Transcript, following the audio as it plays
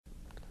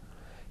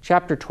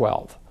Chapter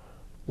 12,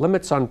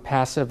 Limits on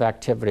Passive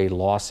Activity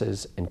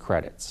Losses and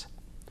Credits.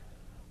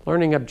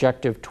 Learning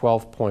Objective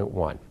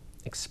 12.1,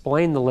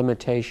 Explain the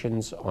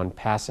limitations on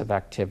passive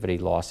activity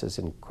losses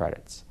and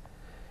credits.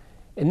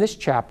 In this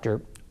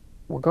chapter,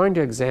 we're going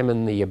to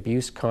examine the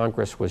abuse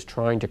Congress was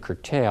trying to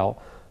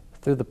curtail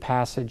through the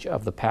passage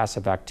of the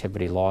passive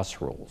activity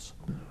loss rules.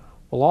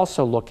 We'll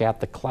also look at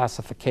the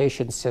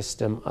classification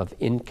system of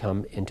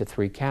income into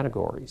three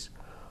categories: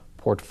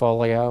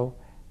 portfolio,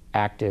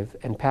 active,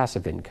 and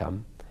passive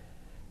income.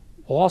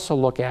 We'll also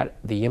look at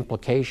the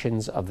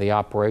implications of the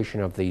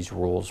operation of these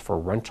rules for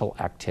rental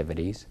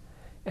activities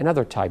and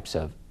other types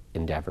of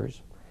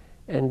endeavors.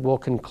 And we'll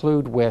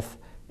conclude with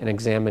an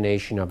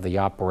examination of the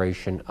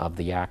operation of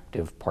the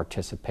active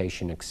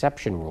participation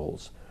exception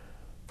rules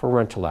for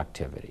rental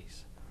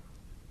activities.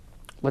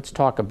 Let's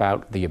talk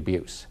about the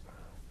abuse.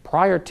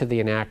 Prior to the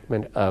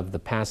enactment of the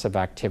passive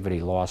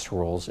activity loss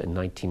rules in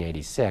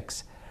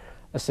 1986,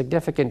 a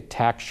significant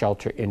tax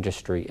shelter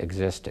industry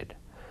existed.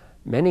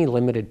 Many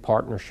limited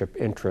partnership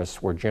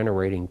interests were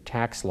generating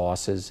tax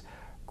losses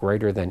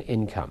greater than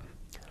income.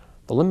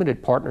 The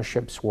limited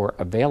partnerships were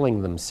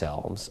availing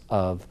themselves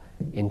of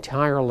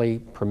entirely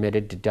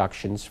permitted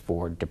deductions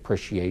for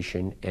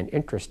depreciation and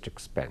interest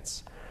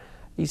expense.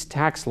 These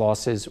tax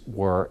losses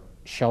were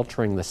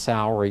sheltering the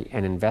salary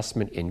and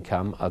investment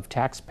income of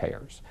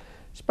taxpayers,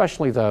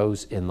 especially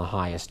those in the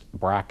highest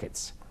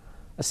brackets.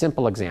 A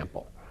simple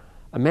example.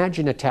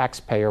 Imagine a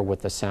taxpayer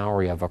with a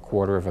salary of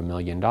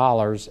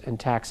 $250,000 and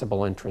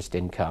taxable interest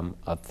income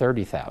of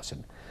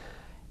 $30,000,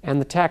 and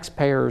the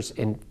taxpayer's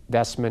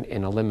investment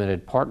in a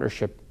limited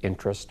partnership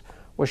interest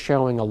was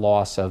showing a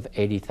loss of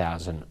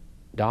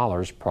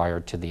 $80,000 prior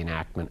to the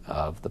enactment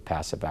of the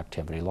passive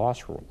activity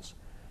loss rules.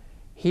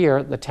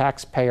 Here, the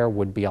taxpayer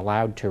would be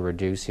allowed to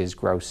reduce his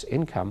gross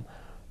income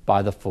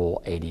by the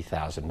full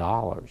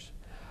 $80,000.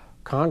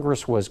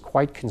 Congress was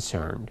quite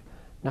concerned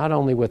not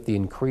only with the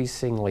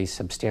increasingly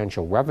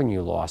substantial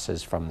revenue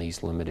losses from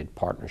these limited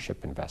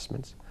partnership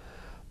investments,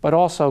 but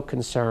also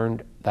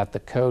concerned that the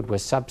code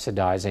was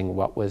subsidizing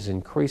what was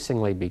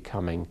increasingly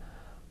becoming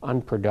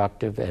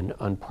unproductive and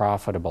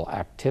unprofitable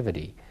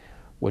activity,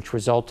 which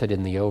resulted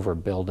in the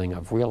overbuilding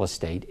of real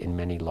estate in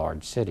many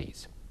large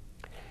cities.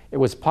 It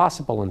was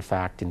possible, in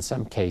fact, in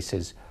some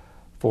cases,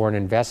 for an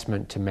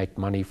investment to make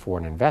money for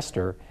an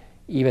investor,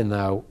 even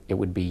though it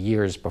would be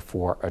years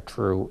before a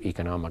true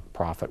economic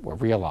profit were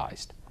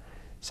realized.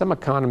 Some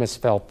economists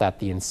felt that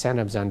the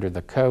incentives under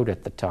the code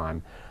at the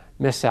time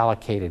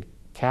misallocated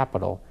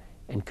capital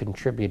and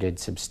contributed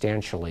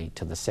substantially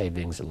to the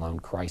savings and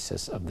loan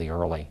crisis of the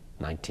early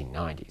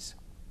 1990s.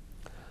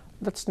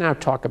 Let's now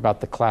talk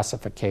about the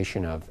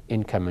classification of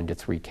income into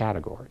three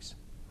categories.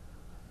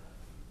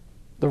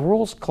 The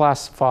rules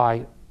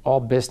classify all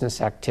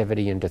business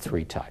activity into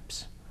three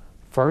types.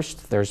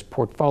 First, there's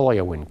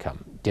portfolio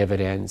income,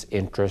 dividends,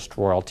 interest,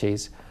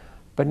 royalties,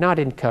 but not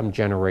income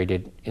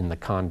generated in the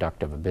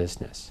conduct of a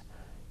business.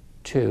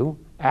 Two,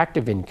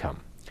 active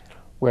income,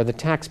 where the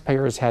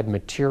taxpayers had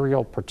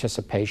material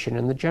participation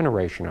in the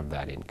generation of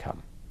that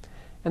income.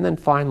 And then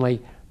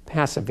finally,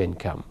 passive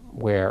income,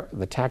 where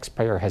the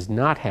taxpayer has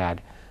not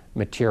had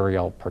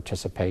material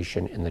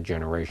participation in the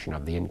generation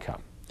of the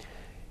income.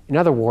 In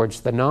other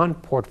words, the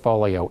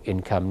non-portfolio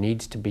income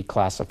needs to be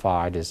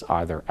classified as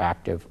either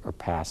active or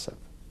passive.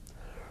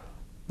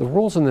 The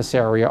rules in this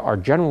area are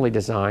generally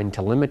designed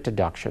to limit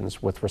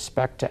deductions with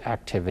respect to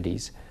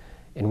activities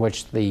in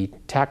which the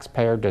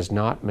taxpayer does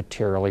not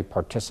materially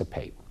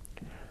participate.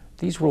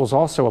 These rules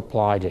also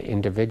apply to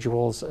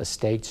individuals,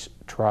 estates,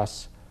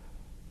 trusts,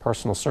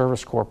 personal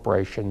service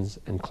corporations,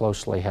 and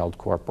closely held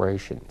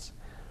corporations.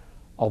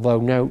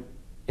 Although note,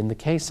 in the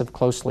case of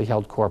closely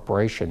held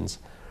corporations,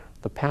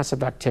 the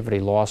passive activity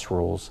loss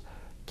rules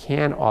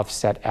can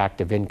offset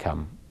active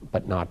income,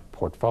 but not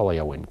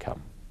portfolio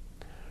income.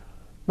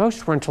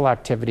 Most rental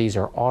activities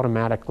are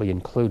automatically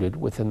included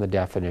within the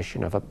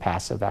definition of a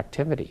passive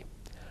activity.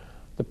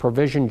 The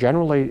provision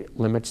generally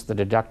limits the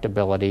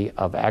deductibility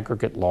of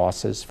aggregate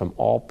losses from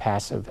all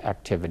passive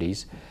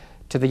activities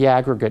to the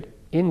aggregate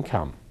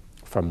income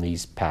from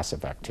these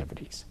passive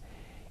activities.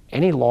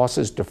 Any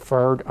losses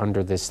deferred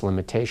under this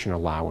limitation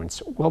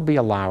allowance will be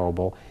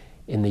allowable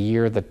in the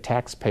year the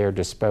taxpayer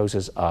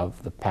disposes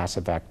of the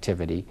passive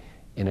activity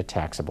in a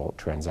taxable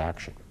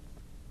transaction.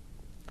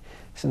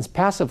 Since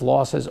passive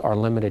losses are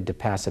limited to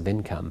passive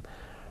income,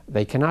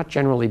 they cannot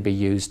generally be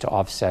used to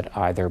offset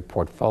either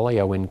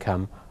portfolio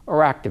income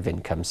or active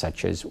income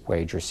such as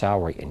wage or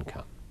salary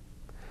income.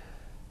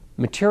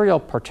 Material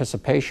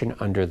participation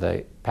under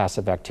the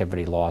passive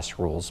activity loss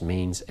rules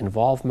means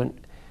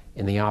involvement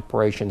in the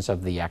operations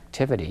of the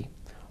activity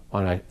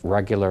on a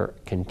regular,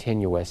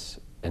 continuous,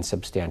 and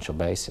substantial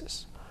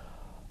basis.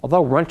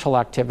 Although rental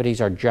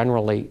activities are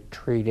generally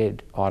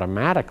treated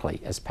automatically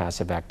as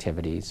passive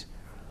activities,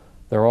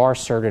 there are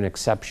certain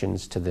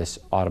exceptions to this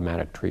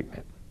automatic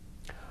treatment.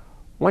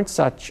 One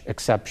such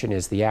exception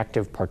is the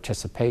active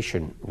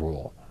participation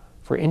rule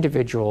for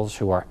individuals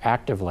who are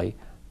actively,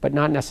 but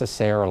not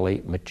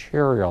necessarily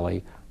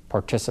materially,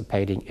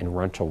 participating in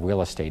rental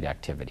real estate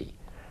activity.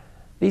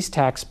 These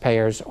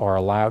taxpayers are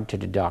allowed to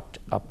deduct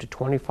up to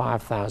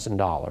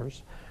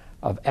 $25,000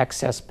 of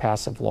excess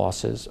passive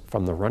losses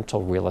from the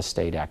rental real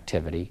estate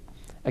activity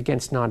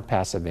against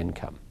non-passive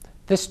income.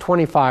 This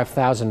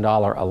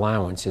 $25,000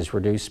 allowance is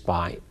reduced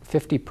by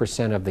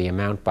 50% of the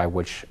amount by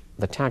which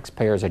the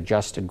taxpayer's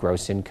adjusted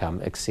gross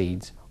income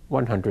exceeds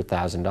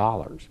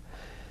 $100,000.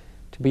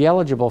 To be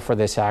eligible for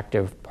this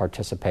active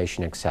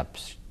participation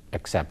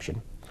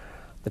exception,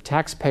 the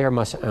taxpayer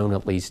must own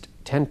at least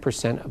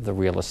 10% of the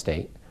real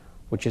estate,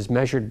 which is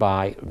measured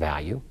by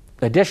value.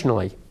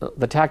 Additionally,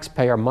 the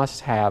taxpayer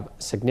must have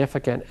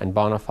significant and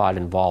bona fide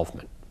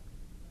involvement.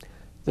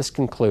 This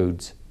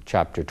concludes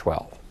Chapter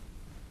 12.